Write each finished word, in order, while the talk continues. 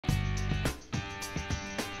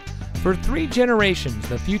For 3 generations,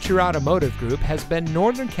 the Future Automotive Group has been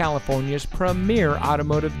Northern California's premier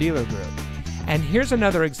automotive dealer group. And here's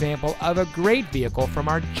another example of a great vehicle from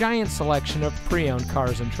our giant selection of pre-owned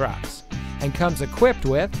cars and trucks. And comes equipped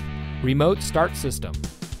with remote start system,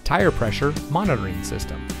 tire pressure monitoring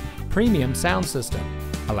system, premium sound system,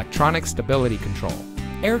 electronic stability control,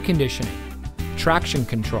 air conditioning, traction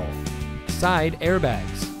control, side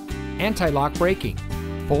airbags, anti-lock braking,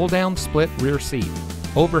 fold-down split rear seat,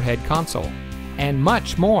 overhead console, and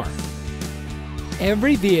much more.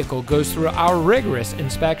 Every vehicle goes through our rigorous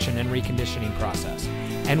inspection and reconditioning process.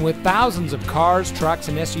 And with thousands of cars, trucks,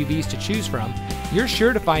 and SUVs to choose from, you're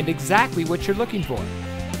sure to find exactly what you're looking for.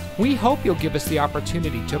 We hope you'll give us the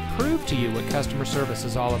opportunity to prove to you what customer service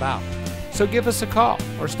is all about. So give us a call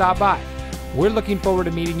or stop by. We're looking forward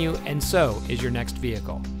to meeting you, and so is your next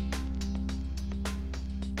vehicle.